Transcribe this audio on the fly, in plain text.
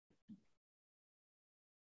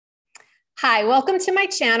Hi, welcome to my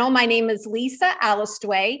channel. My name is Lisa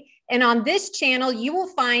Allistway, and on this channel, you will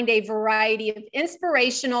find a variety of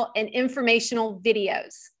inspirational and informational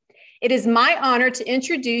videos. It is my honor to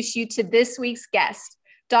introduce you to this week's guest,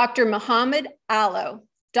 Dr. Muhammad Allo.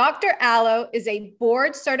 Dr. Allo is a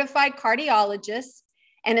board-certified cardiologist,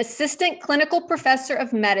 an assistant clinical professor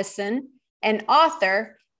of medicine, an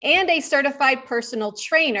author, and a certified personal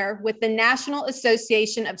trainer with the National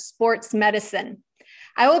Association of Sports Medicine.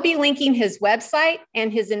 I will be linking his website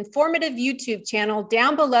and his informative YouTube channel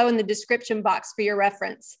down below in the description box for your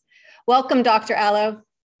reference. Welcome, Dr. Allo.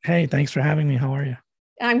 Hey, thanks for having me. How are you?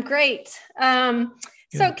 I'm great.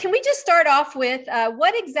 So can we just start off with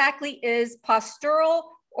what exactly is postural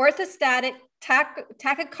orthostatic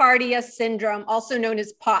tachycardia syndrome, also known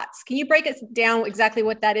as POTS? Can you break it down exactly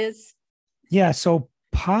what that is? Yeah, so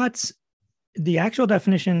POTS, the actual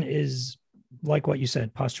definition is like what you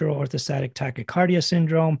said, postural orthostatic tachycardia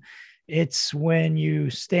syndrome. It's when you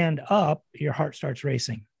stand up, your heart starts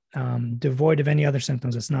racing, devoid of any other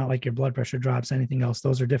symptoms. It's not like your blood pressure drops, anything else.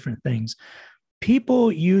 Those are different things.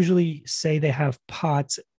 People usually say they have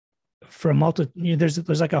POTS for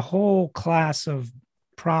there's like a whole class of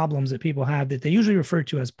problems that people have that they usually refer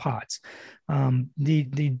to as POTS.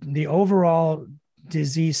 The overall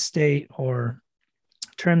disease state or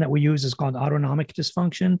term that we use is called autonomic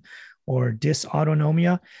dysfunction or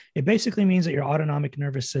dysautonomia. It basically means that your autonomic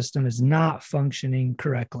nervous system is not functioning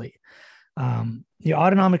correctly. The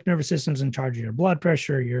autonomic nervous system is in charge of your blood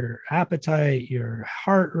pressure, your appetite, your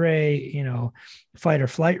heart rate, fight or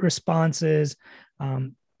flight responses.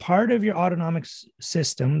 Part of your autonomic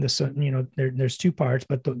system, there's two parts,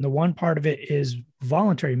 but the one part of it is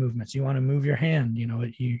voluntary movements. You want to move your hand,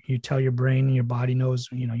 you tell your brain and your body knows,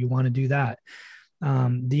 you want to do that.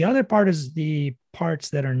 The other part is the parts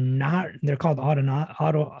that are not, they're called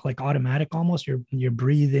automatic almost, your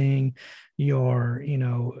breathing, your,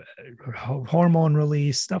 hormone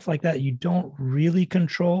release, stuff like that. You don't really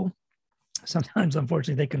control. Sometimes,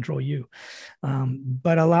 unfortunately, they control you.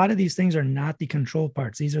 But a lot of these things are not the control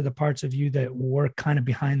parts. These are the parts of you that work kind of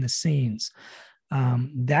behind the scenes.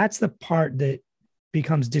 That's the part that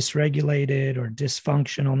becomes dysregulated or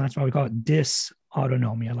dysfunctional. And that's why we call it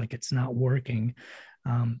dysautonomia, like it's not working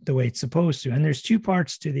the way it's supposed to. And there's two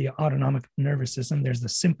parts to the autonomic nervous system. There's the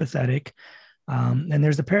sympathetic and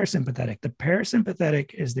there's the parasympathetic. The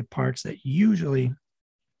parasympathetic is the parts that usually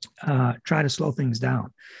try to slow things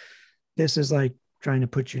down. This is like trying to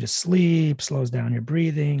put you to sleep, slows down your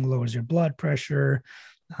breathing, lowers your blood pressure.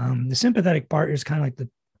 The sympathetic part is kind of like the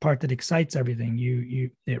part that excites everything.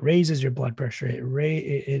 It raises your blood pressure.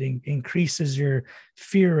 It increases your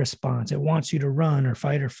fear response. It wants you to run or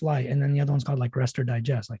fight or flight. And then the other one's called like rest or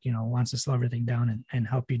digest, like, wants to slow everything down and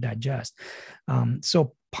help you digest.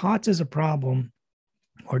 So POTS is a problem,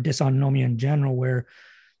 or dysautonomia in general, where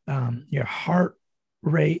your heart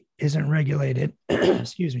rate isn't regulated.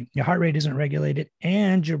 Excuse me. Your heart rate isn't regulated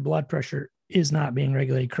and your blood pressure is not being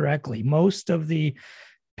regulated correctly. Most of the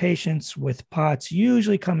patients with POTS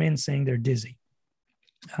usually come in saying they're dizzy.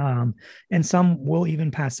 And some will even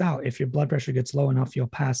pass out. If your blood pressure gets low enough, you'll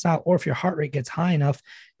pass out. Or if your heart rate gets high enough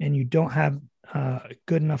and you don't have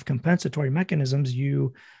good enough compensatory mechanisms,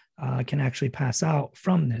 you can actually pass out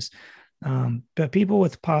from this. But people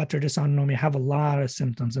with POTS or dysautonomia have a lot of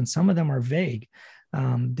symptoms, and some of them are vague.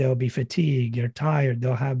 They'll be fatigued, they're tired,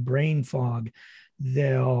 they'll have brain fog,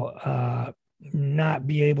 they'll not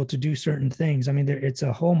be able to do certain things. I mean, it's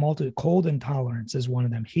a whole cold intolerance is one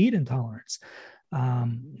of them, heat intolerance.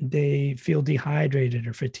 They feel dehydrated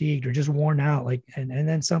or fatigued or just worn out. And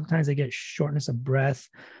then sometimes they get shortness of breath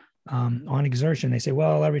on exertion. They say,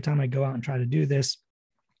 well, every time I go out and try to do this,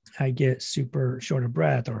 I get super short of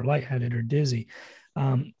breath or lightheaded or dizzy.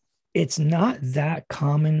 It's not that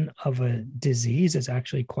common of a disease. It's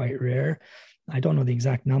actually quite rare. I don't know the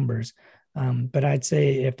exact numbers. But I'd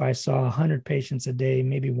say if I saw 100 patients a day,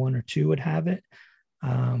 maybe one or two would have it.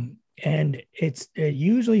 And it's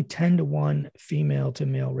usually 10 to 1 female to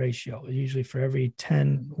male ratio. Usually for every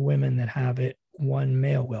 10 women that have it, one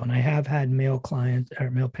male will. And I have had male clients or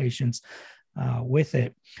male patients with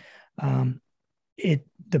it. The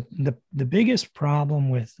biggest problem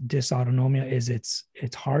with dysautonomia is it's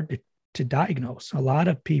hard to diagnose. A lot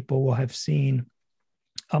of people will have seen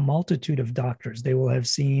a multitude of doctors. They will have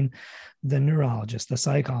seen the neurologist, the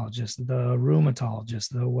psychologist, the rheumatologist,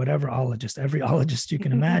 the whateverologist, every ologist you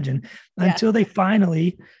can imagine, until they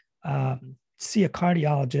finally see a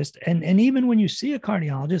cardiologist. And even when you see a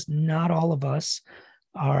cardiologist, not all of us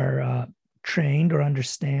are trained or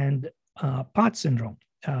understand POTS syndrome.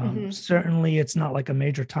 Certainly, it's not like a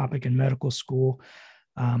major topic in medical school.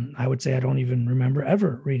 I would say I don't even remember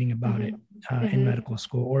ever reading about it Mm-hmm. in Mm-hmm. medical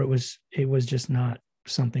school, or it was just not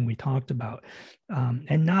something we talked about.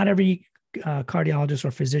 And not every cardiologist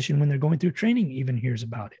or physician, when they're going through training, even hears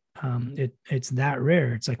about it. It's that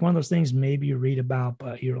rare. It's like one of those things maybe you read about,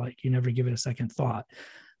 but you're like, you never give it a second thought.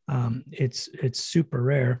 It's super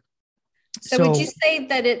rare. So would you say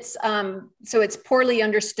that it's poorly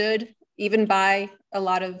understood even by a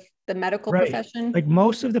lot of the medical right. profession? Like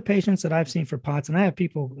most of the patients that I've seen for POTS, and I have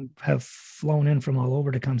people who have flown in from all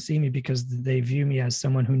over to come see me because they view me as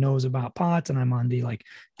someone who knows about POTS, and I'm on the like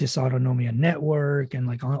dysautonomia network and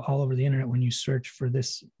like all over the internet. When you search for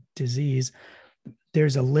this disease,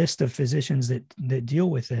 there's a list of physicians that deal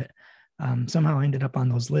with it. Somehow I ended up on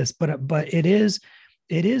those lists, but it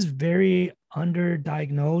is very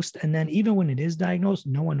underdiagnosed. And then even when it is diagnosed,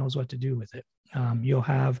 no one knows what to do with it. You'll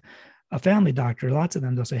have a family doctor, lots of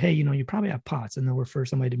them, they'll say, hey, you probably have POTS. And they'll refer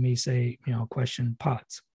somebody to me, say, question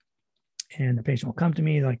POTS. And the patient will come to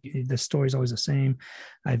me, like the story's always the same.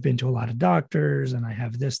 I've been to a lot of doctors and I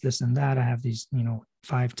have this, and that. I have these,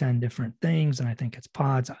 5-10 different things. And I think it's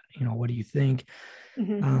POTS. What do you think?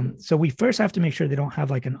 Mm-hmm. So we first have to make sure they don't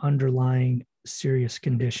have like an underlying serious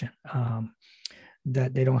condition,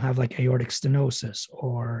 that they don't have like aortic stenosis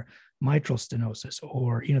or mitral stenosis,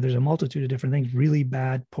 or there's a multitude of different things, really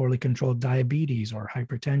bad, poorly controlled diabetes or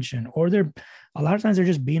hypertension, or they're a lot of times they're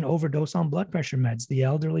just being overdosed on blood pressure meds. The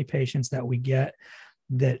elderly patients that we get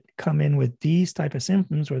that come in with these type of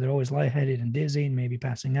symptoms where they're always lightheaded and dizzy and maybe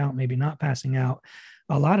passing out, maybe not passing out,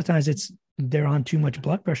 a lot of times they're on too much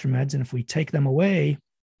blood pressure meds, and if we take them away,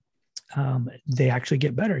 they actually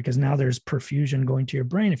get better because now there's perfusion going to your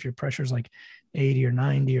brain. If your pressure is like 80 or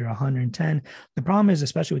 90 or 110, the problem is,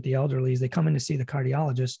 especially with the elderly, is they come in to see the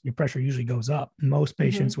cardiologist, your pressure usually goes up. Most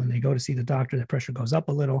patients, when they go to see the doctor, their pressure goes up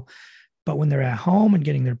a little. But when they're at home and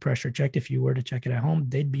getting their pressure checked, if you were to check it at home,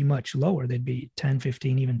 they'd be much lower. They'd be 10,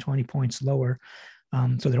 15, even 20 points lower.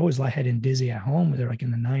 So they're always lightheaded and dizzy at home. They're like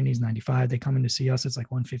in the 90s, 95. They come in to see us, it's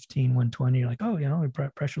like 115, 120. You're like, oh, your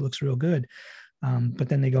pressure looks real good. But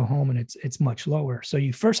then they go home and it's much lower. So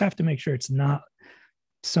you first have to make sure it's not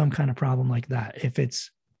some kind of problem like that. If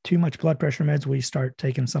it's too much blood pressure meds, we start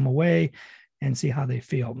taking some away and see how they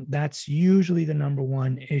feel. That's usually the number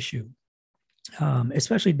one issue,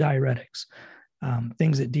 especially diuretics,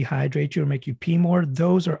 things that dehydrate you or make you pee more.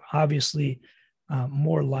 Those are obviously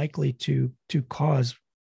more likely to cause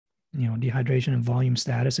dehydration and volume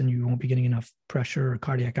status, and you won't be getting enough pressure or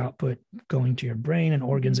cardiac output going to your brain and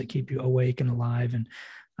organs that keep you awake and alive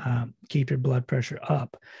and keep your blood pressure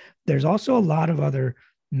up. There's also a lot of other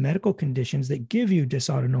medical conditions that give you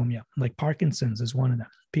dysautonomia, like Parkinson's is one of them.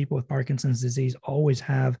 People with Parkinson's disease always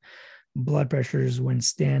have blood pressures when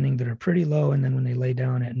standing that are pretty low, and then when they lay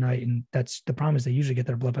down at night, and that's the problem, is they usually get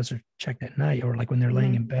their blood pressure checked at night, or like when they're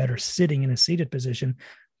laying in bed or sitting in a seated position,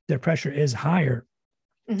 their pressure is higher.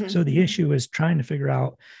 So the issue is trying to figure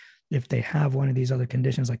out if they have one of these other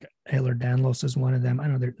conditions, like Ehlers-Danlos is one of them. I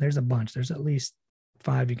know there's a bunch. There's at least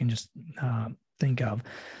 5 you can just think of.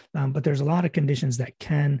 But there's a lot of conditions that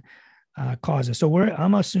can cause it. So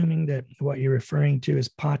I'm assuming that what you're referring to is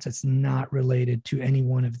POTS. It's not related to any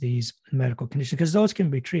one of these medical conditions, because those can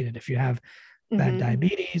be treated. If you have bad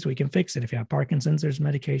diabetes, we can fix it. If you have Parkinson's, there's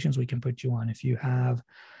medications we can put you on. If you're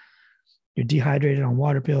dehydrated on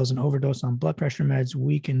water pills and overdose on blood pressure meds,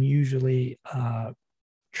 we can usually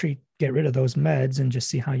get rid of those meds and just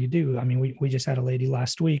see how you do. I mean, we just had a lady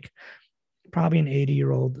last week, probably an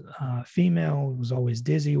 80-year-old female, was always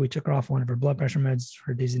dizzy. We took her off one of her blood pressure meds.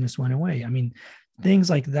 Her dizziness went away. I mean, things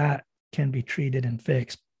like that can be treated and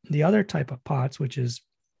fixed. The other type of POTS,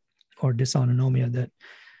 or dysautonomia, that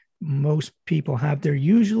most people have, they're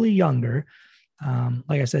usually younger.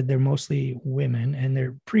 Like I said, they're mostly women, and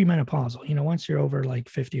they're premenopausal. Once you're over like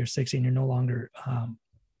 50 or 60 and you're no longer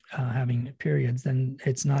having periods, then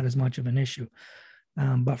it's not as much of an issue.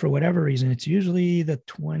 But for whatever reason, it's usually the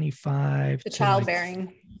 25 the to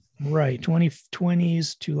childbearing, right,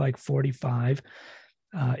 20s to like 45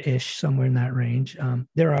 ish, somewhere in that range.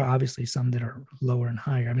 There are obviously some that are lower and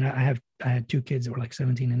higher. I mean, I had 2 kids that were like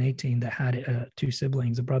 17 and 18 that had 2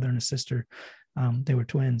 siblings, a brother and a sister. They were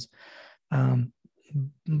twins.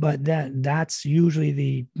 But that's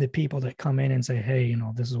usually the people that come in and say, hey,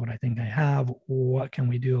 this is what I think I have. What can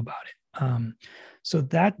we do about it? So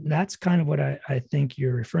that's kind of what I think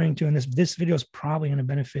you're referring to. And this video is probably going to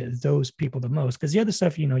benefit those people the most, because the other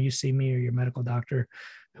stuff, you see me or your medical doctor,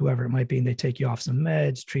 whoever it might be, and they take you off some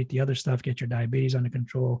meds, treat the other stuff, get your diabetes under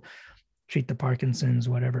control, treat the Parkinson's,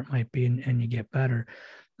 whatever it might be, and you get better.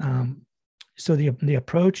 So the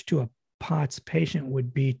approach to a POTS patient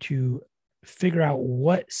would be to figure out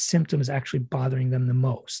what symptom is actually bothering them the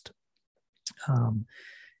most.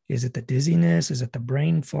 Is it the dizziness? Is it the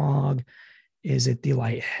brain fog? Is it the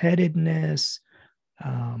lightheadedness?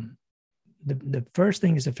 The first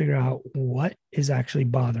thing is to figure out what is actually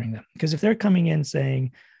bothering them. Because if they're coming in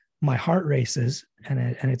saying, my heart races and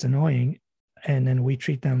it's annoying, and then we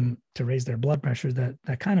treat them to raise their blood pressure,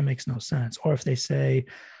 that kind of makes no sense. Or if they say,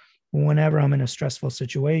 whenever I'm in a stressful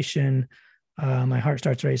situation, my heart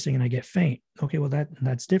starts racing and I get faint. Okay, well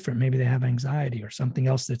that's different. Maybe they have anxiety or something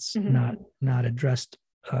else that's not addressed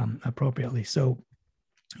appropriately. So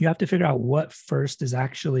you have to figure out what first is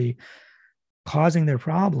actually causing their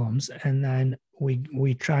problems, and then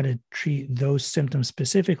we try to treat those symptoms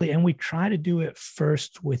specifically, and we try to do it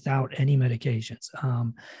first without any medications.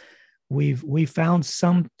 We've found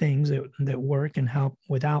some things that work and help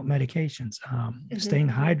without medications. Staying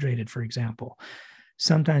hydrated, for example.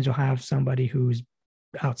 Sometimes you'll have somebody who's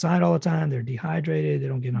outside all the time, they're dehydrated, they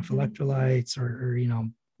don't get enough electrolytes, or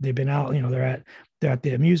they've been out, they're at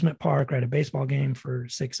the amusement park or at a baseball game for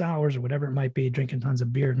 6 hours or whatever it might be, drinking tons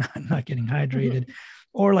of beer, not getting hydrated.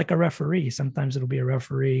 Or like a referee, sometimes it'll be a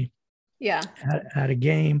referee at a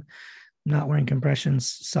game, not wearing compression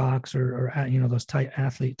socks or those tight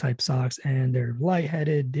athlete type socks, and they're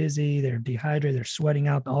lightheaded, dizzy, they're dehydrated, they're sweating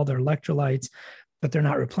out all their electrolytes, but they're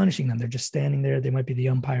not replenishing them. They're just standing there. They might be the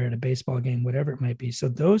umpire at a baseball game, whatever it might be. So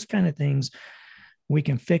those kind of things we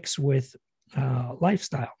can fix with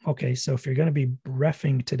lifestyle. Okay, so if you're going to be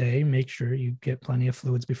reffing today, make sure you get plenty of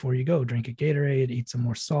fluids before you go. Drink a Gatorade, eat some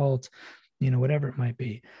more salt, whatever it might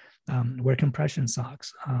be. Wear compression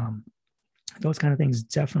socks. Those kind of things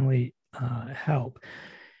definitely help.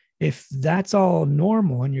 If that's all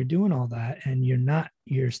normal and you're doing all that and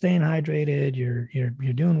you're staying hydrated,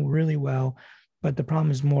 you're doing really well, but the problem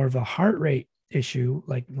is more of a heart rate issue,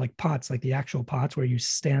 like POTS, like the actual POTS, where you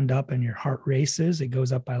stand up and your heart races, it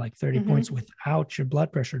goes up by like 30 points without your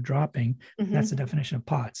blood pressure dropping. That's the definition of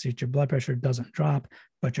POTS. If your blood pressure doesn't drop,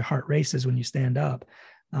 but your heart races when you stand up.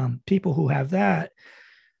 People who have that,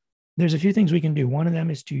 there's a few things we can do. One of them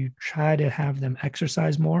is to try to have them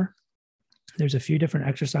exercise more. There's a few different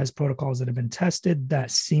exercise protocols that have been tested that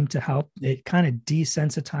seem to help. It kind of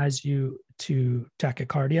desensitizes you to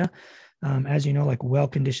tachycardia. As you know, like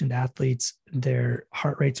well-conditioned athletes, their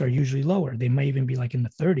heart rates are usually lower. They may even be like in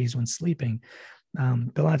the 30s when sleeping.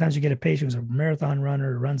 But a lot of times you get a patient who's a marathon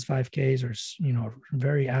runner, runs 5Ks, or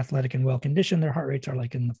very athletic and well-conditioned. Their heart rates are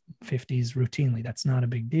like in the 50s routinely. That's not a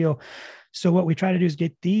big deal. So what we try to do is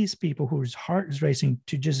get these people whose heart is racing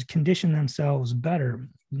to just condition themselves better.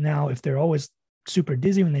 Now, if they're always super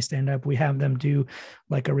dizzy when they stand up, we have them do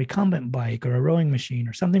like a recumbent bike or a rowing machine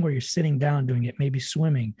or something where you're sitting down doing it, maybe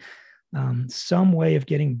swimming. Some way of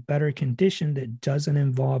getting better conditioned that doesn't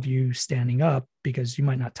involve you standing up, because you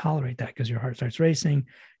might not tolerate that because your heart starts racing,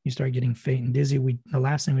 you start getting faint and dizzy. The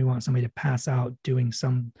last thing we want somebody to pass out doing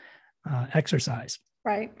some exercise.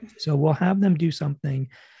 Right. So we'll have them do something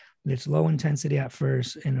that's low intensity at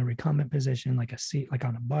first in a recumbent position, like a seat, like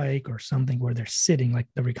on a bike or something where they're sitting, like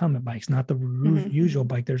the recumbent bikes, not the usual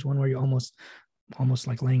bike. There's one where you're almost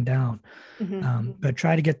like laying down, but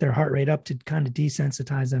try to get their heart rate up to kind of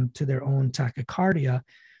desensitize them to their own tachycardia.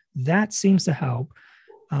 That seems to help.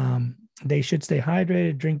 They should stay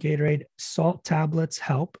hydrated, drink Gatorade. Salt tablets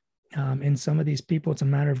help. In some of these people, it's a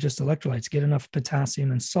matter of just electrolytes. Get enough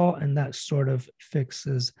potassium and salt, and that sort of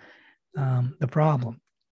fixes the problem.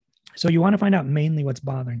 So you want to find out mainly what's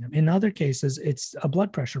bothering them. In other cases, it's a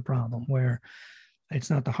blood pressure problem where it's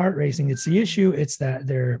not the heart racing, it's the issue. It's that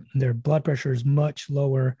their blood pressure is much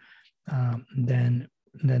lower than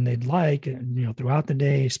they'd like, throughout the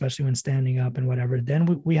day, especially when standing up and whatever.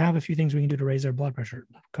 Then we have a few things we can do to raise their blood pressure.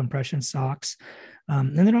 Compression socks.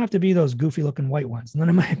 And they don't have to be those goofy looking white ones. None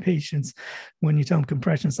of my patients, when you tell them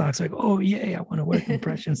compression socks, like, oh yeah, I want to wear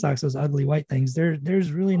compression socks, those ugly white things.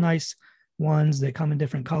 There's really nice ones that come in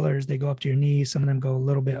different colors. They go up to your knees. Some of them go a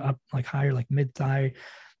little bit up, like higher, like mid thigh.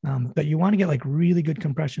 But you want to get like really good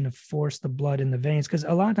compression to force the blood in the veins, because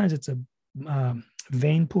a lot of times it's a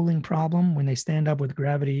vein pooling problem when they stand up with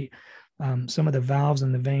gravity. Some of the valves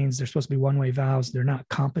in the veins, they're supposed to be one-way valves. They're not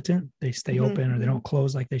competent. They stay open or they don't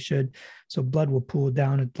close like they should. So blood will pool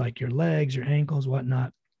down at like your legs, your ankles,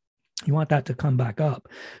 whatnot. You want that to come back up.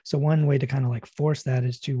 So one way to kind of like force that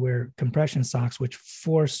is to wear compression socks, which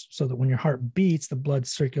force so that when your heart beats, the blood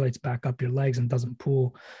circulates back up your legs and doesn't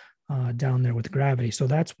pool down there with gravity. So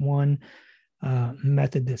that's one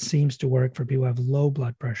method that seems to work for people who have low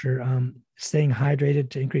blood pressure. Staying hydrated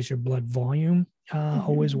to increase your blood volume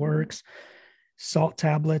always works. salt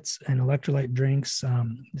tablets and electrolyte drinks,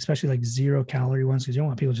 especially like 0-calorie ones, because you don't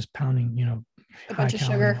want people just pounding, A high bunch of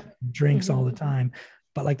calorie sugar. drinks all the time.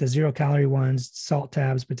 But like the 0-calorie ones, salt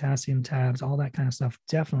tabs, potassium tabs, all that kind of stuff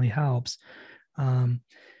definitely helps.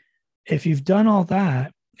 If you've done all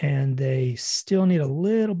that and they still need a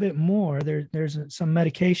little bit more, there's some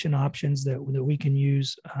medication options that we can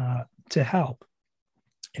use to help.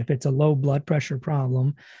 If it's a low blood pressure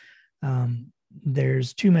problem,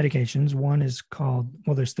 there's two medications. One is called,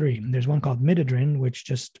 well, there's three. There's one called midodrine, which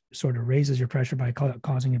just sort of raises your pressure by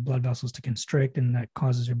causing your blood vessels to constrict, and that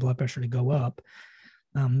causes your blood pressure to go up.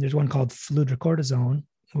 There's one called fludrocortisone,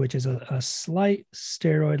 which is a slight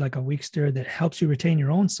steroid, like a weak steroid that helps you retain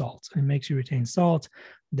your own salt and makes you retain salt,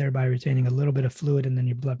 thereby retaining a little bit of fluid, and then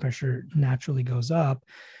your blood pressure naturally goes up.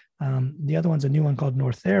 The other one's a new one called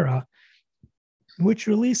Northera, which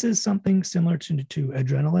releases something similar to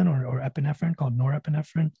adrenaline or epinephrine called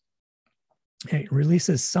norepinephrine. It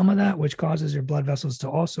releases some of that, which causes your blood vessels to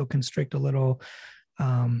also constrict a little,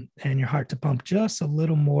 and your heart to pump just a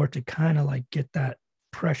little more to kind of like get that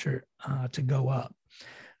pressure to go up.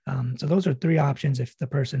 So those are three options if the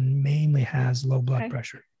person mainly has low blood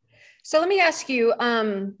pressure. So let me ask you,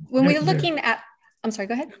 when we're looking at, I'm sorry,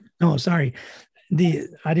 go ahead. No, sorry.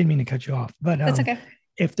 I didn't mean to cut you off, but that's okay.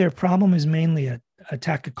 If their problem is mainly a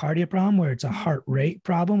tachycardia problem, where it's a heart rate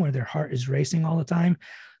problem, where their heart is racing all the time,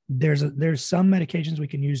 there's some medications we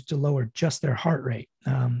can use to lower just their heart rate.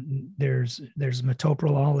 There's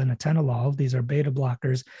metoprolol and atenolol. These are beta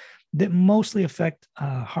blockers that mostly affect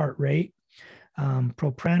heart rate.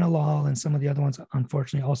 Propranolol and some of the other ones,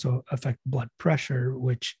 unfortunately, also affect blood pressure,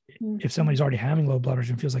 which if somebody's already having low blood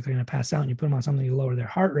pressure and feels like they're going to pass out, and you put them on something to lower their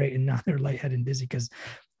heart rate, and now they're lightheaded and dizzy because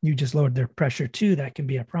you just lowered their pressure too, that can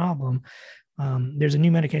be a problem. There's a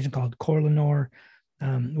new medication called Corlinor,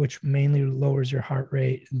 which mainly lowers your heart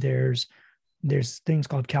rate. There's things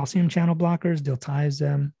called calcium channel blockers,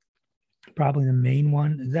 diltiazem, probably the main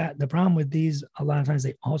one. That the problem with these, a lot of times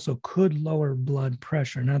they also could lower blood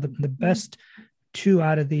pressure. Now, the best two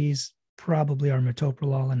out of these probably are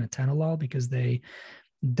metoprolol and atenolol, because they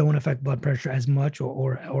don't affect blood pressure as much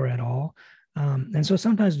or at all. And so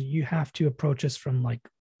sometimes you have to approach this from like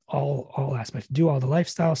all aspects, do all the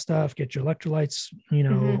lifestyle stuff, get your electrolytes,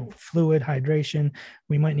 fluid, hydration.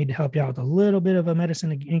 We might need to help you out with a little bit of a medicine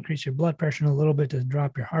to increase your blood pressure and a little bit to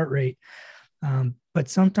drop your heart rate. But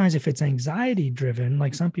sometimes if it's anxiety driven,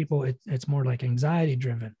 like some people, it's more like anxiety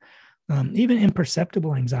driven, even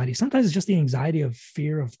imperceptible anxiety. Sometimes it's just the anxiety of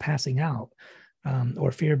fear of passing out,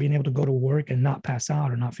 or fear of being able to go to work and not pass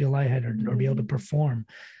out or not feel lightheaded or be able to perform.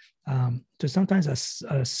 So sometimes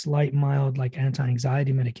a slight mild like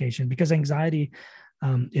anti-anxiety medication, because anxiety,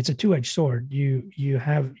 it's a two-edged sword. You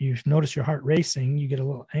notice your heart racing, you get a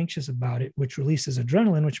little anxious about it, which releases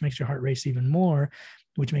adrenaline, which makes your heart race even more,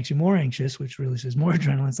 which makes you more anxious, which releases more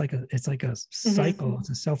adrenaline. It's like a cycle. It's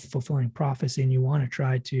a self-fulfilling prophecy, and you want to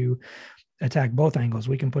try to attack both angles.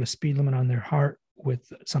 We can put a speed limit on their heart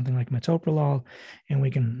with something like metoprolol, and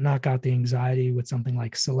we can knock out the anxiety with something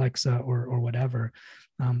like Celexa or whatever.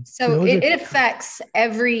 So it affects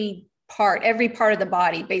every part of the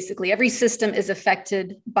body. Basically, every system is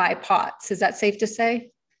affected by POTS. Is that safe to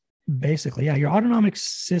say? Basically, yeah. Your autonomic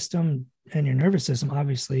system and your nervous system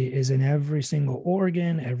obviously is in every single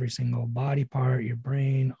organ, every single body part, your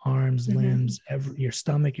brain, arms, limbs, your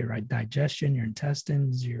stomach, your digestion, your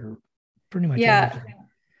intestines, your pretty much everything.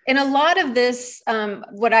 And a lot of this,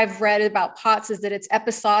 what I've read about POTS is that it's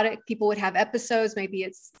episodic. People would have episodes. Maybe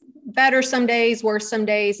it's better some days, worse some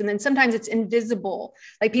days. And then sometimes it's invisible.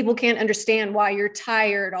 Like people can't understand why you're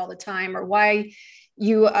tired all the time, or why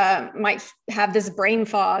you might have this brain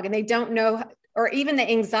fog, and they don't know, or even the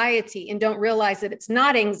anxiety, and don't realize that it's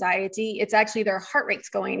not anxiety. It's actually their heart rate's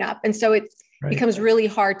going up. And so it becomes really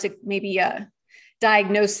hard to maybe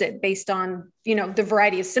diagnose it based on, the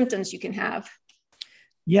variety of symptoms you can have.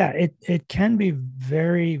 Yeah, it can be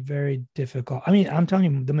very, very difficult. I mean, I'm telling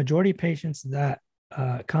you, the majority of patients that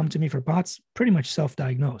come to me for POTS pretty much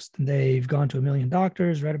self-diagnosed. They've gone to a million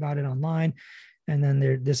doctors, read about it online, and then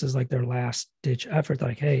this is like their last ditch effort. They're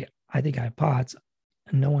like, hey, I think I have POTS,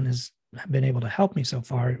 and no one has been able to help me so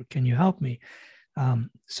far. Can you help me?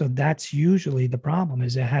 So that's usually the problem,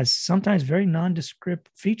 is it has sometimes very nondescript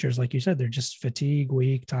features. Like you said, they're just fatigued,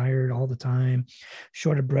 weak, tired all the time,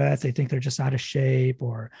 short of breath. They think they're just out of shape,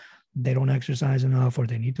 or they don't exercise enough, or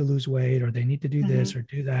they need to lose weight, or they need to do this or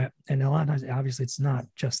do that. And a lot of times, obviously, it's not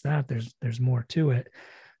just that. There's more to it.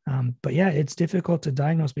 But yeah, it's difficult to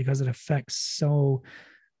diagnose because it affects so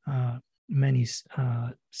many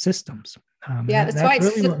systems. That's why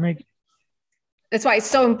really what makes. That's why it's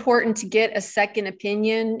so important to get a second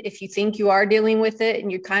opinion if you think you are dealing with it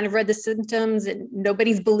and you kind of read the symptoms and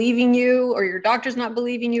nobody's believing you, or your doctor's not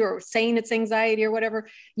believing you, or saying it's anxiety or whatever.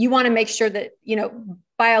 You want to make sure that,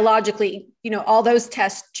 biologically, all those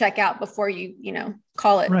tests check out before you,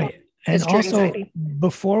 call it. Right. And also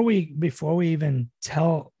before we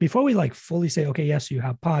like fully say, okay, yes, you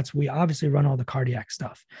have POTS, we obviously run all the cardiac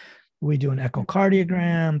stuff. We do an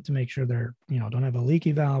echocardiogram to make sure they're, don't have a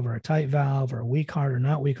leaky valve or a tight valve or a weak heart or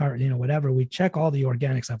not weak heart, whatever. We check all the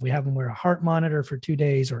organic stuff. We have them wear a heart monitor for 2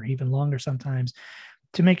 days or even longer sometimes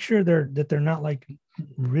to make sure that they're not like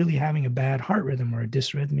really having a bad heart rhythm or a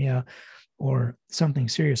dysrhythmia or something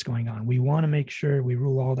serious going on. We want to make sure we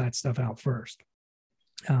rule all that stuff out first.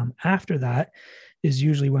 After that is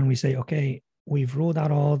usually when we say, okay, we've ruled out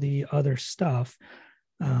all the other stuff.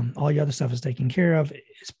 All the other stuff is taken care of.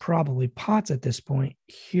 It's probably POTS at this point.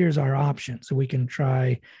 Here's our option. So we can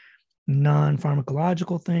try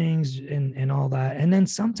non-pharmacological things and all that. And then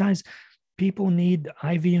sometimes people need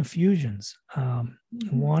IV infusions.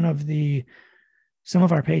 Some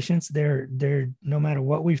of our patients, they're no matter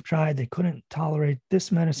what we've tried, they couldn't tolerate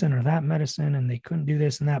this medicine or that medicine, and they couldn't do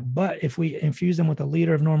this and that. But if we infuse them with a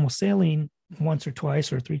liter of normal saline once or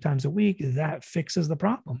twice or 3 times a week, that fixes the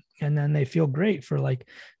problem. And then they feel great for like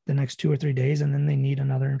the next 2 or 3 days, and then they need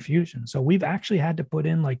another infusion. So we've actually had to put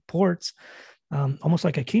in like ports, almost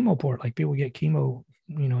like a chemo port. Like people get chemo,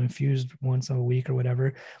 infused once a week or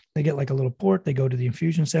whatever. They get like a little port, they go to the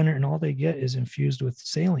infusion center, and all they get is infused with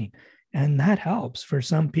saline. And that helps for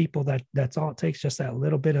some people. That's all it takes, just that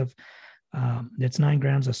little bit of, it's 9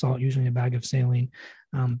 grams of salt, usually in a bag of saline.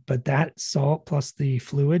 But that salt plus the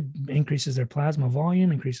fluid increases their plasma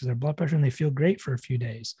volume, increases their blood pressure, and they feel great for a few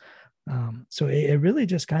days. So it really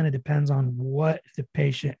just kind of depends on what the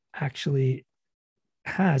patient actually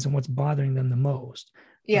has and what's bothering them the most.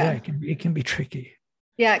 Yeah, it can be tricky.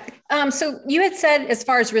 Yeah. So you had said, as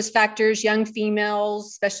far as risk factors, young females,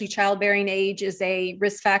 especially childbearing age, is a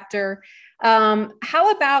risk factor.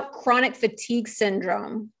 How about chronic fatigue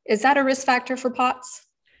syndrome? Is that a risk factor for POTS?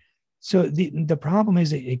 So the problem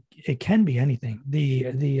is it can be anything.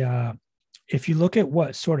 If you look at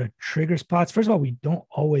what sort of triggers POTS, first of all, we don't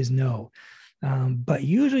always know, but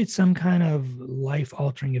usually it's some kind of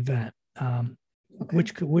life-altering event. Okay.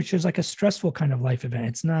 Which is like a stressful kind of life event.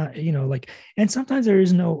 It's not, and sometimes there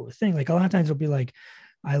is no thing. Like a lot of times it'll be like,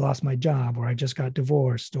 I lost my job, or I just got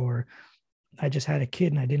divorced, or I just had a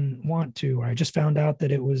kid and I didn't want to, or I just found out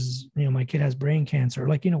that it was, my kid has brain cancer,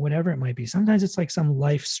 like, whatever it might be. Sometimes it's like some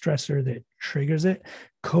life stressor that triggers it.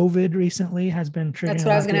 COVID recently has been triggering. That's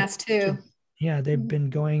what I was going to ask too. Yeah. They've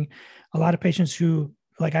been going, a lot of patients who,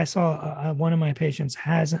 like I saw one of my patients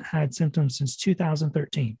hasn't had symptoms since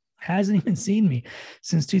 2013. Hasn't even seen me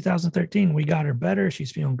since 2013. We got her better.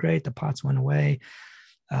 She's feeling great. The POTS went away.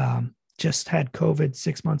 Just had COVID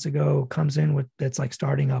 6 months ago, comes in with, it's like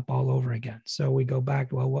starting up all over again. So we go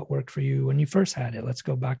back, well, what worked for you when you first had it? Let's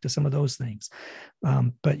go back to some of those things.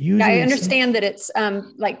 But usually I understand that it's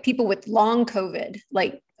like people with long COVID,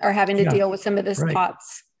 like are having to deal with some of this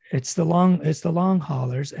POTS. It's the long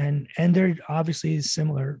haulers, and they're obviously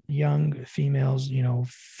similar, young females,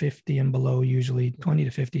 50 and below, usually 20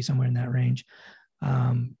 to 50, somewhere in that range.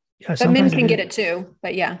 But men can get it too,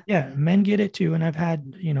 but yeah, men get it too. And I've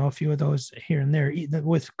had, a few of those here and there.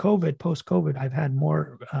 With COVID, post-COVID, I've had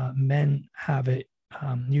more men have it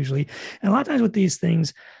usually. And a lot of times with these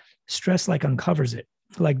things, stress like uncovers it.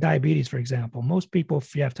 Like diabetes, for example. Most people,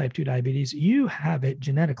 if you have type 2 diabetes, you have it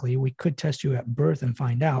genetically. We could test you at birth and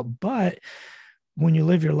find out. But when you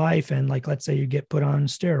live your life and, like, let's say you get put on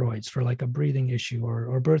steroids for like a breathing issue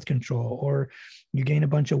or birth control, or you gain a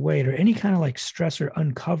bunch of weight, or any kind of like stressor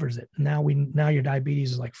uncovers it. Now your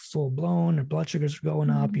diabetes is like full blown, or blood sugars are going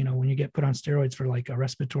up. When you get put on steroids for like a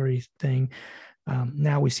respiratory thing,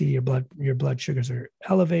 now we see your blood sugars are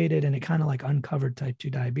elevated, and it kind of like uncovered type 2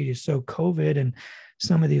 diabetes. So COVID and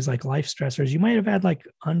some of these like life stressors, you might have had like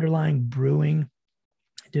underlying brewing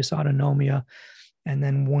dysautonomia. And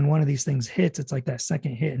then when one of these things hits, it's like that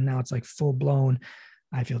second hit, and now it's like full blown.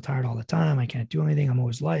 I feel tired all the time. I can't do anything. I'm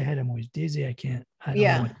always lightheaded. I'm always dizzy. I don't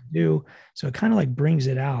know what to do. So it kind of like brings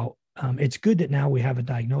it out. It's good that now we have a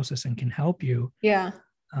diagnosis and can help you. Yeah.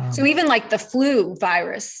 So even like the flu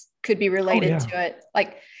virus could be related to it.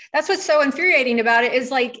 Like, that's what's so infuriating about it, is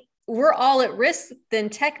like, we're all at risk then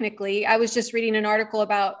technically. I was just reading an article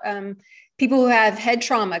about people who have head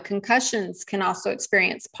trauma, concussions can also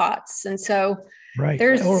experience POTS. And so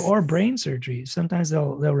there's or brain surgery. Sometimes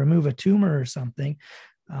they'll remove a tumor or something,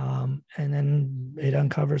 and then it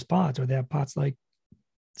uncovers POTS, or they have POTS like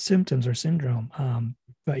symptoms or syndrome.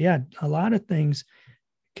 But yeah, a lot of things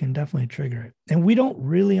can definitely trigger it. And we don't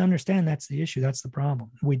really understand that's the issue. That's the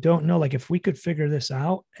problem. We don't know, like if we could figure this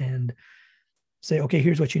out and say, okay,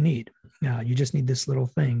 here's what you need. Now you just need this little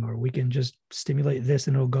thing, or we can just stimulate this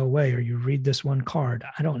and it'll go away, or you read this one card.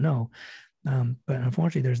 I don't know. But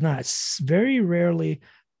unfortunately, there's not. Very rarely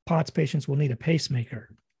POTS patients will need a pacemaker.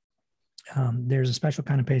 There's a special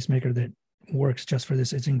kind of pacemaker that works just for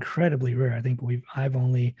this. It's incredibly rare. I think I've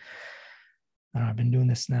been doing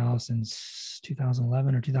this now since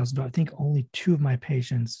 2011 or 2012. I think only 2 of my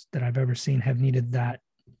patients that I've ever seen have needed that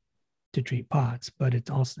to treat POTS, but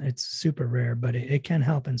it's super rare, but it can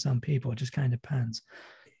help in some people. It just kind of depends.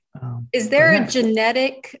 Is there a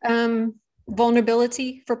genetic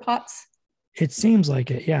vulnerability for POTS? It seems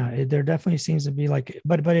like it. Yeah, there definitely seems to be like,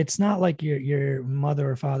 but it's not like your mother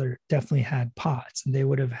or father definitely had POTS. They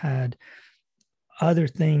would have had other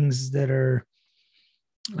things that are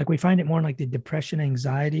like, we find it more in like the depression,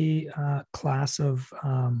 anxiety class of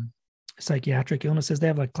psychiatric illnesses. They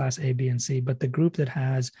have like class A, B, and C, but the group that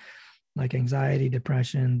has like anxiety,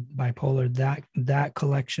 depression, bipolar, that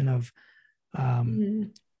collection of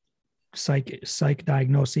psych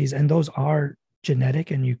diagnoses, and those are genetic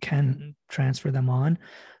and you can transfer them on.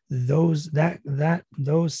 Those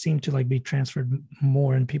seem to like be transferred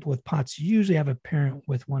more, and people with POTS usually have a parent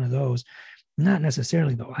with one of those. Not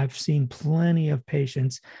necessarily though. I've seen plenty of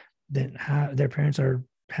patients that have their parents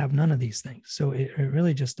have none of these things. So it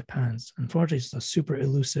really just depends. Unfortunately, it's a super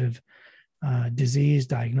elusive disease,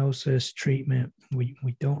 diagnosis, treatment. We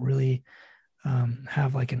don't really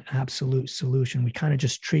have like an absolute solution. We kind of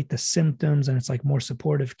just treat the symptoms, and it's like more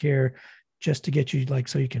supportive care just to get you like,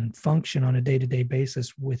 so you can function on a day-to-day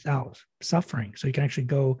basis without suffering. So you can actually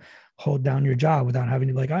go hold down your job without having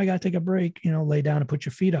to be like, oh, I got to take a break, lay down and put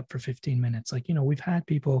your feet up for 15 minutes. Like, we've had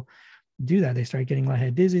people do that. They start getting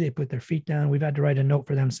lightheaded, dizzy. They put their feet down. We've had to write a note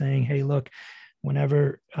for them saying, hey, look,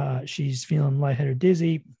 whenever she's feeling lightheaded or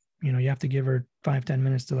dizzy, you have to give her 5-10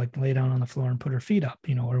 minutes to like lay down on the floor and put her feet up,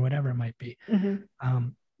 or whatever it might be. Mm-hmm.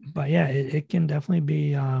 But yeah, it can definitely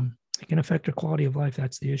be, it can affect your quality of life.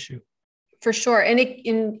 That's the issue. For sure. And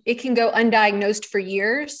it can go undiagnosed for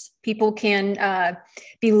years. People can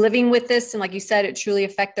be living with this. And like you said, it truly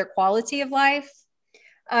affect their quality of life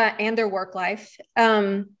and their work life.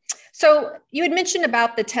 So you had mentioned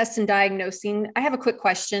about the tests and diagnosing. I have a quick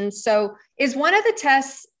question. So is one of the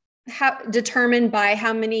tests determined by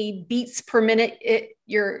how many beats per minute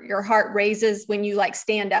your heart raises when you like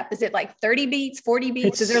stand up? Is it like 30 beats, 40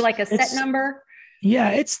 beats? Is there like a set number? Yeah,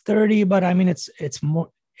 it's 30, but I mean, it's more,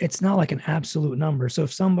 it's not like an absolute number. So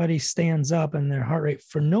if somebody stands up and their heart rate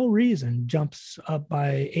for no reason jumps up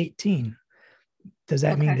by 18, does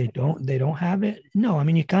that mean they don't have it? No. I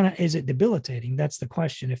mean, is it debilitating? That's the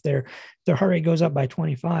question. If their heart rate goes up by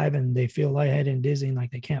 25 and they feel lightheaded and dizzy and like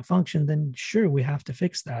they can't function, then sure, we have to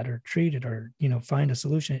fix that or treat it or, find a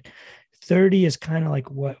solution. 30 is kind of like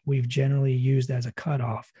what we've generally used as a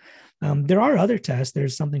cutoff. There are other tests.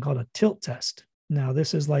 There's something called a tilt test. Now,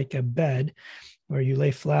 this is like a bed where you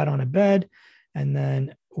lay flat on a bed and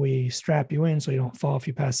then we strap you in so you don't fall if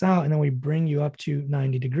you pass out. And then we bring you up to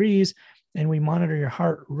 90 degrees and we monitor your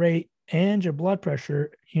heart rate and your blood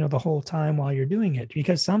pressure, the whole time while you're doing it,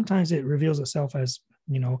 because sometimes it reveals itself as,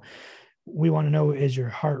 we want to know, is your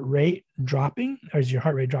heart rate dropping, or is your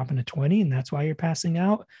heart rate dropping to 20? And that's why you're passing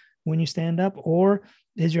out when you stand up, or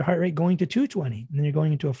is your heart rate going to 220 and then you're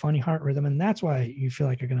going into a funny heart rhythm and that's why you feel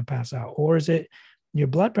like you're going to pass out? Or is it your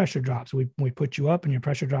blood pressure drops? We put you up and your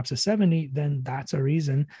pressure drops to 70, then that's a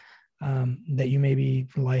reason that you may be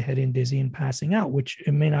lightheaded and dizzy and passing out, which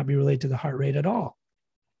it may not be related to the heart rate at all.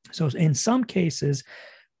 So in some cases,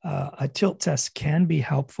 a tilt test can be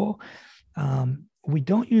helpful. We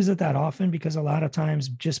don't use it that often because a lot of times,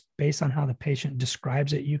 just based on how the patient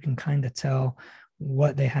describes it, you can kind of tell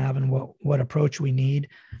what they have and what approach we need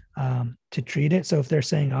to treat it. So if they're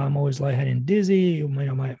saying, oh, I'm always lightheaded and dizzy,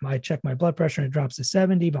 I check my blood pressure and it drops to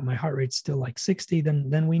 70, but my heart rate's still like 60,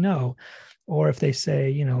 then we know. Or if they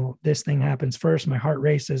say, this thing happens first, my heart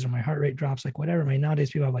races or my heart rate drops, like whatever. I mean,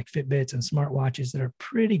 nowadays people have like Fitbits and smartwatches that are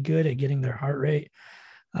pretty good at getting their heart rate.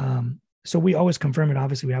 So we always confirm it.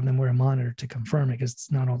 Obviously, we have them wear a monitor to confirm it because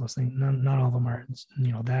it's not all those things. Not all of them are,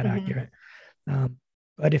 that accurate.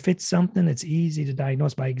 But if it's something that's easy to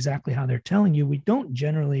diagnose by exactly how they're telling you, we don't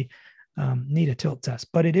generally need a tilt test,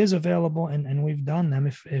 but it is available and we've done them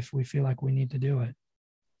if we feel like we need to do it.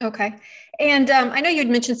 Okay. And I know you'd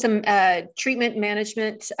mentioned some treatment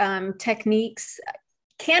management techniques.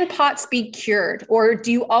 Can POTS be cured, or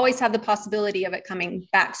do you always have the possibility of it coming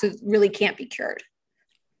back? So it really can't be cured.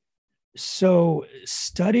 So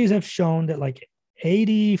studies have shown that like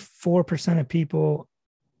 84% of people,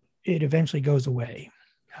 it eventually goes away.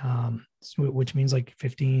 which means like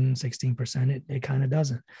 15, 16%. It kind of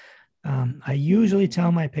doesn't. I usually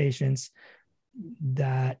tell my patients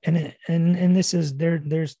that, and this is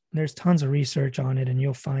there's tons of research on it, and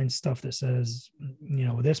you'll find stuff that says,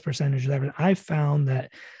 this percentage, whatever. I found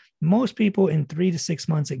that most people in 3 to 6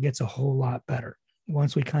 months, it gets a whole lot better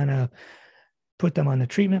once we kind of put them on the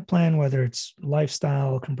treatment plan, whether it's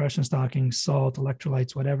lifestyle, compression stocking, salt,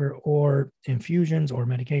 electrolytes, whatever, or infusions or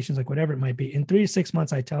medications, like whatever it might be. In 3 to 6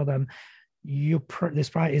 months, I tell them, this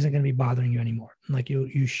probably isn't going to be bothering you anymore. Like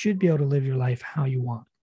you should be able to live your life how you want.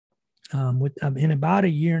 In about a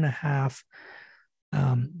year and a half,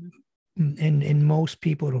 in most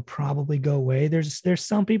people, it'll probably go away. There's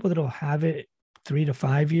some people that'll have it 3 to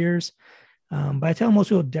 5 years. But I tell most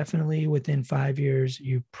people definitely within 5 years,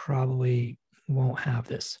 you probably won't have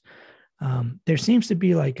this. There seems to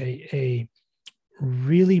be like a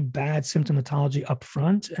really bad symptomatology up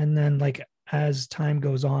front. And then like as time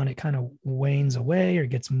goes on, it kind of wanes away or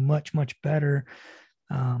gets much, much better.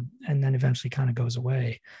 And then eventually kind of goes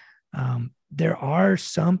away. There are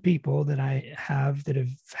some people that I have that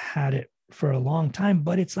have had it for a long time,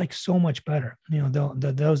 but it's like so much better.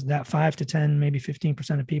 That 5 to 10, maybe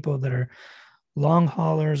 15% of people that are long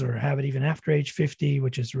haulers or have it even after age 50,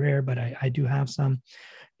 which is rare, but I do have some.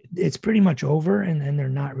 It's pretty much over, and they're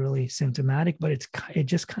not really symptomatic, but it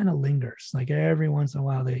just kind of lingers. Like every once in a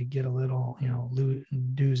while, they get a little,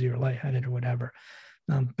 doozy or lightheaded or whatever.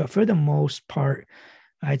 But for the most part,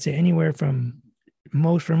 I'd say anywhere from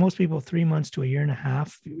for most people, 3 months to a year and a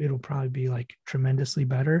half, it'll probably be like tremendously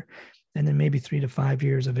better. And then maybe 3 to 5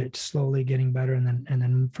 years of it slowly getting better. And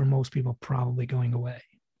then for most people, probably going away.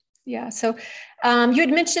 Yeah. So you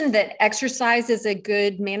had mentioned that exercise is a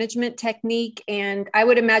good management technique. And I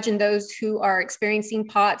would imagine those who are experiencing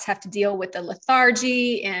POTS have to deal with the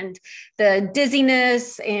lethargy and the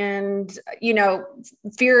dizziness and,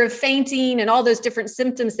 fear of fainting and all those different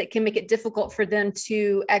symptoms that can make it difficult for them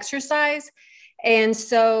to exercise. And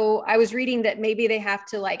so I was reading that maybe they have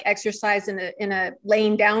to like exercise in a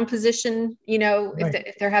laying down position, Right.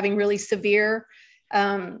 if they're having really severe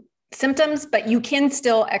symptoms, but you can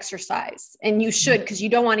still exercise, and you should, because you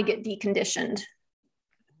don't want to get deconditioned.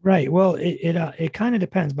 Right. Well, it kind of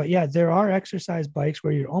depends, but yeah, there are exercise bikes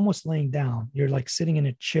where you're almost laying down. You're like sitting in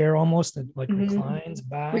a chair almost that like reclines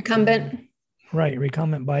back. Recumbent. Right.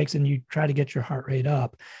 Recumbent bikes, and you try to get your heart rate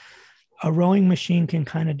up. A rowing machine can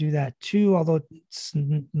kind of do that too, although it's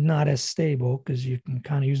not as stable because you can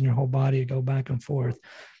kind of using your whole body to go back and forth.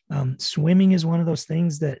 Swimming is one of those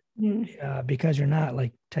things that because you're not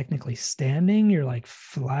like technically standing, you're like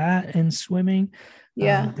flat and swimming.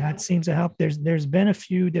 Yeah. That seems to help. There's been a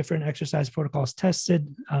few different exercise protocols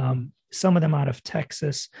tested, some of them out of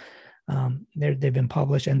Texas. They've been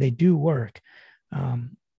published and they do work.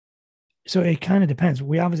 So it kind of depends.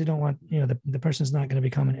 We obviously don't want, the person's not going to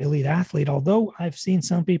become an elite athlete, although I've seen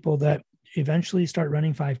some people that eventually start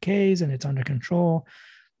running 5Ks and it's under control.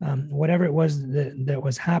 Whatever it was that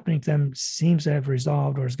was happening to them seems to have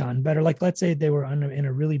resolved or has gotten better. Like, let's say they were in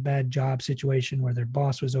a really bad job situation where their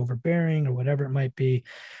boss was overbearing or whatever it might be.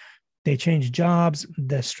 They change jobs.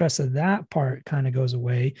 The stress of that part kind of goes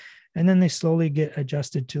away. And then they slowly get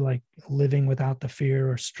adjusted to like living without the fear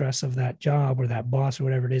or stress of that job or that boss or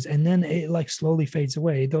whatever it is. And then it like slowly fades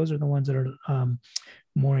away. Those are the ones that are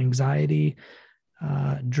more anxiety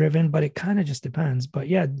driven, but it kind of just depends. But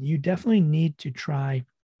yeah, you definitely need to try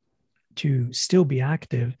to still be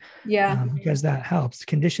active, because that helps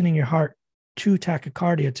conditioning your heart to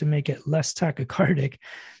tachycardia to make it less tachycardic,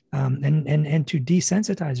 and to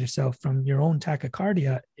desensitize yourself from your own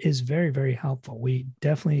tachycardia is very, very helpful. We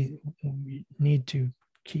definitely need to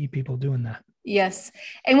keep people doing that. Yes.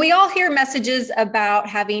 And we all hear messages about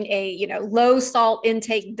having a, low salt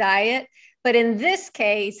intake diet, but in this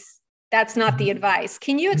case, that's not the advice.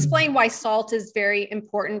 Can you explain why salt is very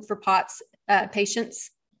important for POTS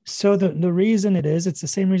patients? So the reason it's the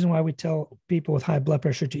same reason why we tell people with high blood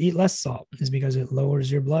pressure to eat less salt is because it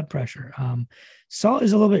lowers your blood pressure. Salt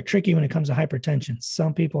is a little bit tricky when it comes to hypertension.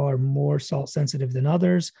 Some people are more salt sensitive than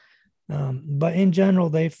others. But in general,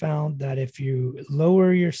 they found that if you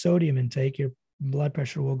lower your sodium intake, your blood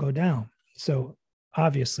pressure will go down. So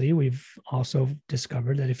obviously, we've also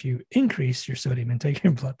discovered that if you increase your sodium intake,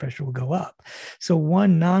 your blood pressure will go up. So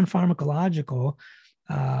one non-pharmacological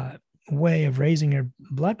way of raising your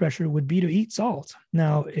blood pressure would be to eat salt.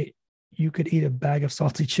 Now, you could eat a bag of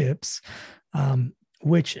salty chips,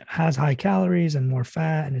 which has high calories and more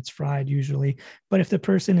fat, and it's fried usually. But if the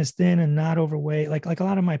person is thin and not overweight, like a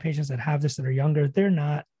lot of my patients that have this that are younger, they're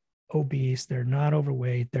not obese, they're not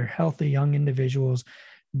overweight, they're healthy young individuals,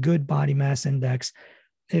 good body mass index.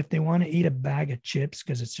 if they want to eat a bag of chips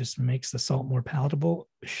because it just makes the salt more palatable,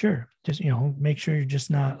 sure. Just, make sure you're just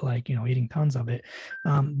not like, eating tons of it.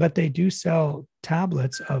 But they do sell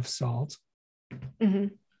tablets of salt. Mm-hmm.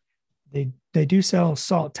 They do sell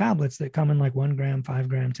salt tablets that come in like 1 gram, 5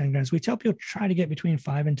 gram, 10 grams. We tell people try to get between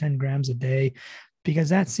 5 and 10 grams a day, because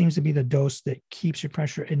that seems to be the dose that keeps your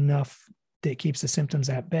pressure enough, that keeps the symptoms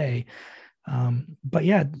at bay. But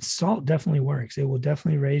yeah, salt definitely works. It will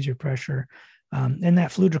definitely raise your pressure. And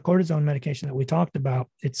that fludrocortisone medication that we talked about,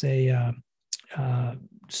 it's a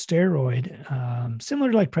steroid,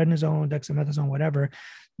 similar to like prednisone, dexamethasone, whatever.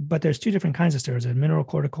 But there's two different kinds of steroids: mineral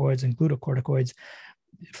corticoids and glucocorticoids.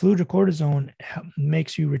 Fludrocortisone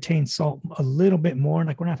makes you retain salt a little bit more.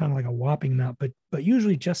 Like, we're not talking like a whopping amount, but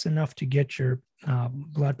usually just enough to get your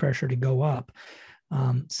blood pressure to go up.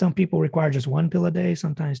 Some people require just 1 pill a day,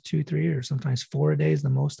 sometimes 2, 3, or sometimes 4 a day is the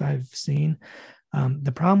most I've seen.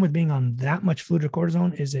 The problem with being on that much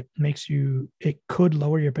fludrocortisone is it could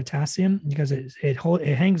lower your potassium, because it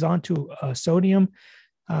hangs on to a sodium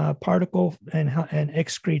particle and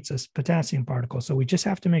excretes a potassium particle. So we just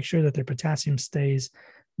have to make sure that their potassium stays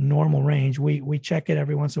normal range. We check it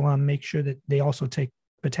every once in a while and make sure that they also take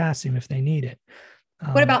potassium if they need it.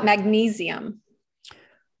 What about magnesium?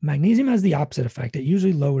 Magnesium has the opposite effect. It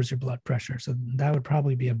usually lowers your blood pressure. So that would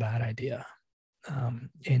probably be a bad idea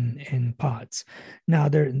in POTS. Now,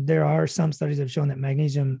 there are some studies that have shown that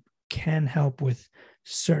magnesium can help with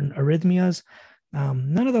certain arrhythmias.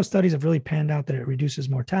 None of those studies have really panned out that it reduces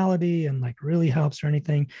mortality and like really helps or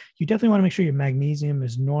anything. You definitely want to make sure your magnesium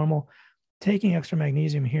is normal. Taking extra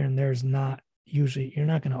magnesium here and there is not usually, you're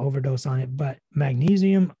not going to overdose on it, but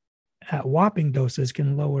magnesium at whopping doses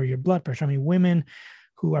can lower your blood pressure. I mean, women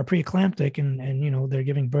who are preeclamptic and they're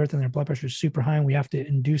giving birth and their blood pressure is super high and we have to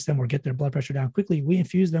induce them or get their blood pressure down quickly, we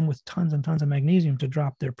infuse them with tons and tons of magnesium to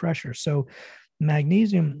drop their pressure. So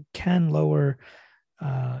magnesium can lower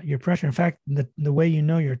your pressure. In fact, the way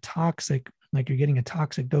you're toxic, like you're getting a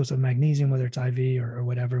toxic dose of magnesium, whether it's IV or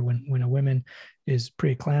whatever, when a woman is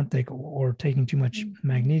preeclamptic or taking too much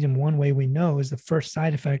magnesium, one way we know is the first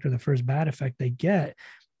side effect or the first bad effect they get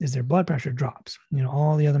is their blood pressure drops.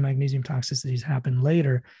 All the other magnesium toxicities happen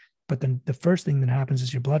later, but then the first thing that happens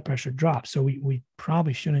is your blood pressure drops. So we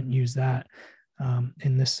probably shouldn't use that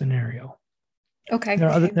in this scenario. Okay.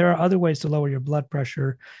 There are other ways to lower your blood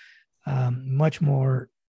pressure much more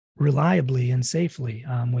reliably and safely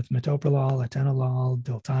with metoprolol, atenolol,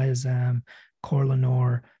 diltiazem,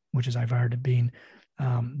 Corlinor, which is ivaridine.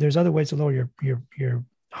 There's other ways to lower your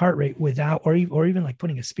heart rate without, or even like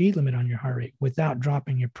putting a speed limit on your heart rate without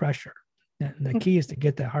dropping your pressure. And the key is to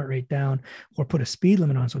get that heart rate down or put a speed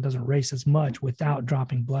limit on so it doesn't race as much without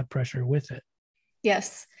dropping blood pressure with it.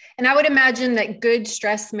 Yes. And I would imagine that good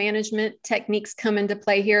stress management techniques come into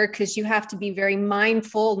play here, because you have to be very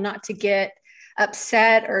mindful not to get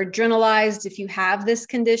upset or adrenalized if you have this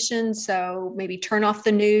condition. So maybe turn off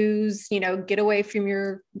the news, get away from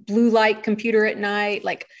your blue light computer at night.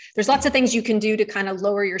 Like, there's lots of things you can do to kind of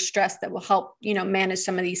lower your stress that will help, manage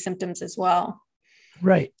some of these symptoms as well.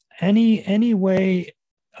 Right. Any way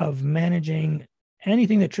of managing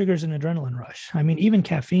anything that triggers an adrenaline rush. I mean, even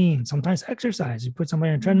caffeine, sometimes exercise. You put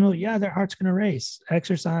somebody on a treadmill, yeah, their heart's going to race.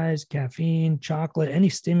 Exercise, caffeine, chocolate, any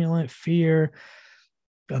stimulant, fear,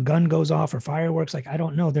 a gun goes off or fireworks. Like, I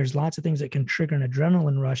don't know. There's lots of things that can trigger an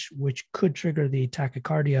adrenaline rush, which could trigger the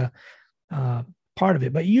tachycardia part of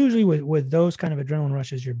it. But usually with those kind of adrenaline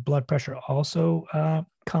rushes, your blood pressure also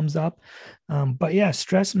comes up. But yeah,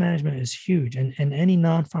 stress management is huge. And any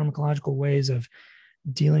non-pharmacological ways of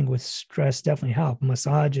dealing with stress definitely help.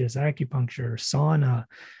 Massages, acupuncture, sauna,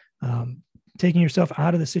 taking yourself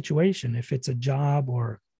out of the situation. If it's a job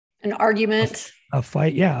or an argument, a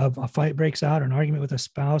fight, a fight breaks out, or an argument with a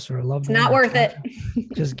spouse or a loved one. It's not worth it.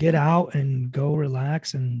 Just get out and go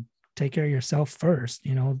relax and take care of yourself first.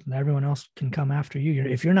 Everyone else can come after you.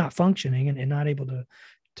 If you're not functioning and not able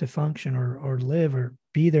to function or live or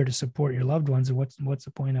be there to support your loved ones, what's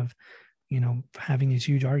the point of having these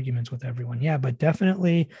huge arguments with everyone? Yeah, but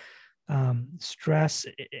definitely stress,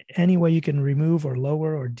 any way you can remove or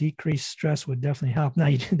lower or decrease stress would definitely help.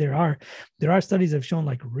 Now, there are studies that have shown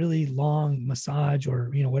like really long massage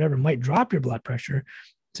or, whatever might drop your blood pressure.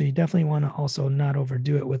 So you definitely want to also not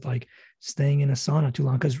overdo it with like staying in a sauna too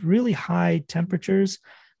long, because really high temperatures,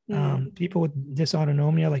 people with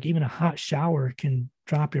dysautonomia, like even a hot shower can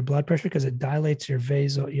drop your blood pressure because it dilates your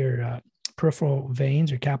peripheral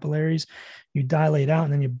veins or capillaries. You dilate out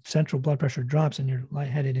and then your central blood pressure drops and you're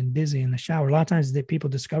lightheaded and dizzy in the shower. A lot of times people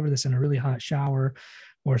discover this in a really hot shower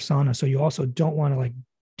or sauna. So you also don't want to like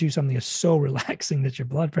do something that's so relaxing that your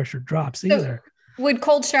blood pressure drops either. So would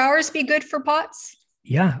cold showers be good for POTS?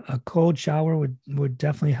 Yeah, a cold shower would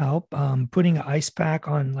definitely help. Putting an ice pack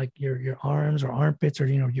on like your arms or armpits, or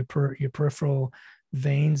your peripheral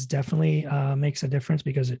veins definitely makes a difference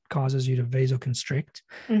because it causes you to vasoconstrict,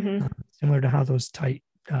 Mm-hmm. similar to how those tight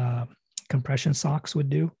uh, compression socks would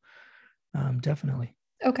do. Definitely.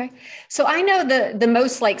 Okay. So I know the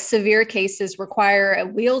most like severe cases require a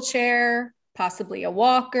wheelchair, possibly a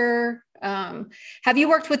walker. Have you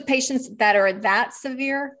worked with patients that are that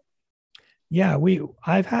severe? Yeah,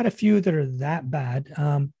 I've had a few that are that bad,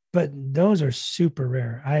 but those are super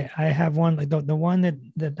rare. I have one like the one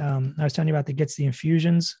that I was telling you about that gets the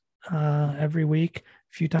infusions every week,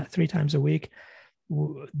 a few times, 3 times a week.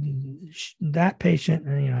 That patient,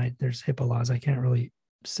 and there's HIPAA laws. I can't really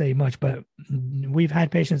say much, but we've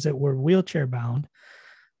had patients that were wheelchair bound,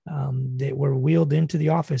 that were wheeled into the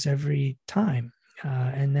office every time.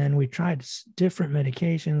 And then we tried different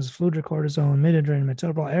medications, fludrocortisone, midodrine,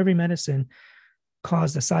 metoprolol, every medicine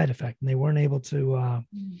caused a side effect, and they weren't able to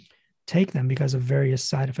take them because of various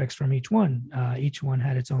side effects from each one. Each one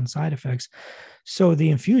had its own side effects. So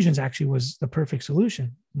the infusions actually was the perfect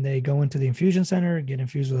solution. They go into the infusion center, get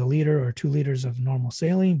infused with 1 liter or 2 liters of normal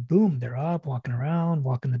saline. Boom, they're up, walking around,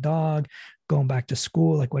 walking the dog, going back to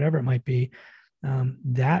school, like whatever it might be.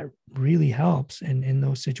 That really helps in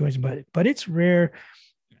those situations. But it's rare.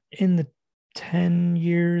 In the 10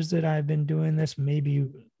 years that I've been doing this, maybe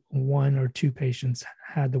 1 or 2 patients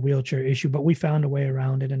had the wheelchair issue, but we found a way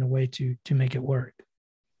around it and a way to make it work.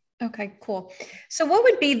 Okay, cool. So what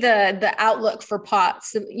would be the outlook for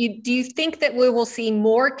POTS? Do you think that we will see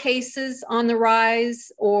more cases on the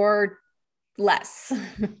rise or less?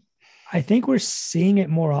 I think we're seeing it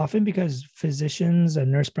more often because physicians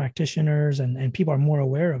and nurse practitioners and people are more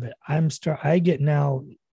aware of it. I get now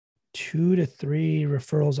 2 to 3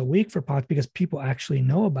 referrals a week for POTS because people actually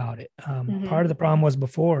know about it. Part of the problem was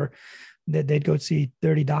before that they'd go see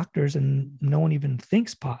 30 doctors and no one even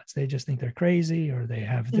thinks POTS. They just think they're crazy or they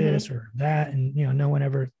have this or that. And, no one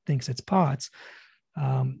ever thinks it's POTS.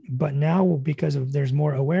 But now because there's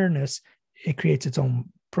more awareness, it creates its own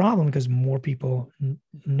problem because more people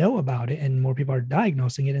know about it and more people are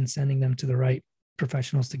diagnosing it and sending them to the right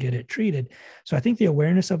professionals to get it treated. So I think the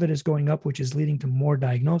awareness of it is going up, which is leading to more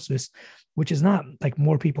diagnosis, which is not like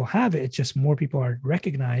more people have it. It's just more people are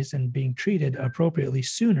recognized and being treated appropriately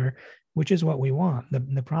sooner, which is what we want.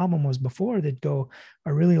 The problem was before they'd go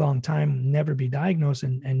a really long time, never be diagnosed,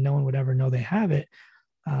 and no one would ever know they have it.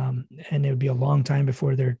 And it would be a long time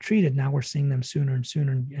before they're treated. Now we're seeing them sooner and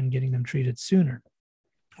sooner and getting them treated sooner,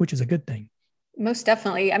 which is a good thing. Most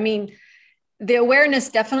definitely. I mean, the awareness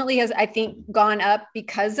definitely has, I think, gone up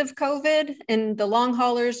because of COVID and the long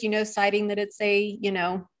haulers, citing that it's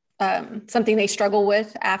something they struggle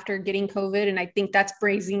with after getting COVID. And I think that's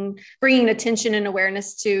bringing attention and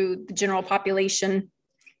awareness to the general population.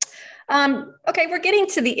 Okay, we're getting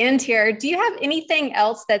to the end here. Do you have anything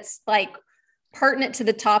else that's like pertinent to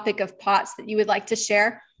the topic of POTS that you would like to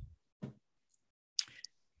share?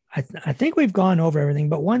 I think we've gone over everything,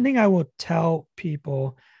 but one thing I will tell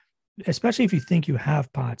people, especially if you think you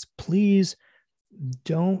have POTS, please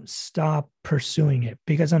don't stop pursuing it,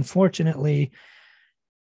 because unfortunately,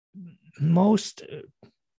 most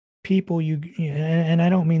people and I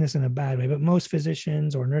don't mean this in a bad way, but most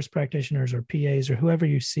physicians or nurse practitioners or PAs or whoever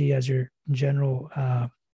you see as your general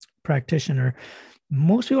practitioner,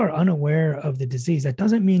 most people are unaware of the disease. That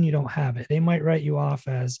doesn't mean you don't have it. They might write you off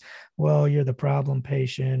as, well, you're the problem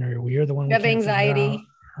patient, or you're the one we You have can't figure out, anxiety.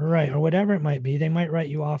 right? Or whatever it might be. They might write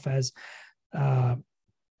you off as,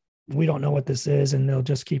 we don't know what this is, and they'll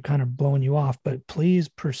just keep kind of blowing you off. But please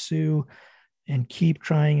pursue and keep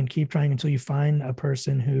trying until you find a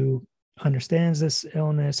person who understands this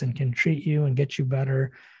illness and can treat you and get you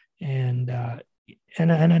better. And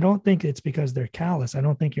I don't think it's because they're callous. I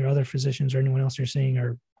don't think your other physicians or anyone else you're seeing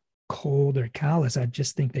are cold or callous. I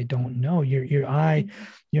just think they don't know.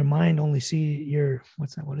 Your mind only see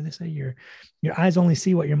what do they say? Your eyes only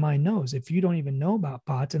see what your mind knows. If you don't even know about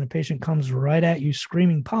POTS and a patient comes right at you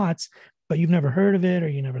screaming POTS, but you've never heard of it or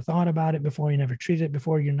you never thought about it before, you never treated it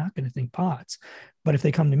before, you're not going to think POTS. But if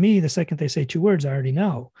they come to me, the second they say 2 words, I already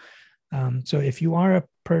know. So if you are a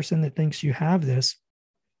person that thinks you have this,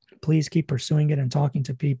 please keep pursuing it and talking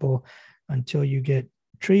to people until you get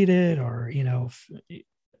treated or,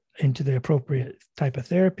 into the appropriate type of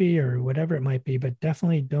therapy or whatever it might be. But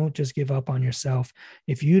definitely don't just give up on yourself.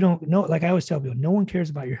 If you don't know, like I always tell people, no one cares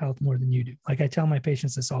about your health more than you do. Like I tell my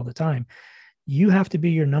patients this all the time. You have to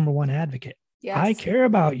be your number one advocate. Yes. I care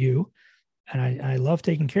about you and I love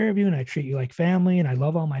taking care of you and I treat you like family and I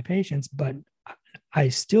love all my patients, but I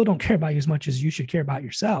still don't care about you as much as you should care about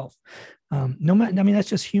yourself. No matter, I mean, that's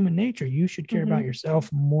just human nature. You should care about yourself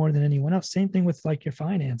more than anyone else. Same thing with like your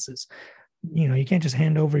finances. You can't just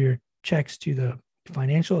hand over your checks to the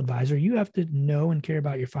financial advisor. You have to know and care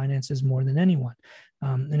about your finances more than anyone.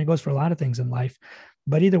 And it goes for a lot of things in life.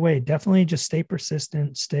 But either way, definitely just stay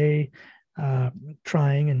persistent, stay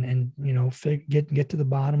trying, and get to the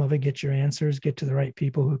bottom of it, get your answers, get to the right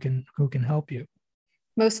people who can help you.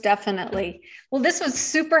 Most definitely. Well, this was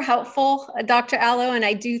super helpful, Dr. Allo, and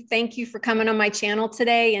I do thank you for coming on my channel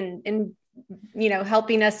today and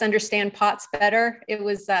helping us understand POTS better. It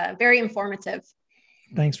was very informative.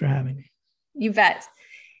 Thanks for having me. You bet.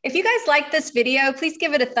 If you guys like this video, please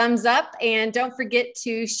give it a thumbs up and don't forget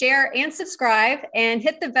to share and subscribe and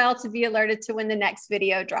hit the bell to be alerted to when the next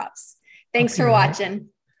video drops. Thanks for watching.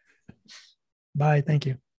 Bye. Thank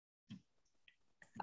you.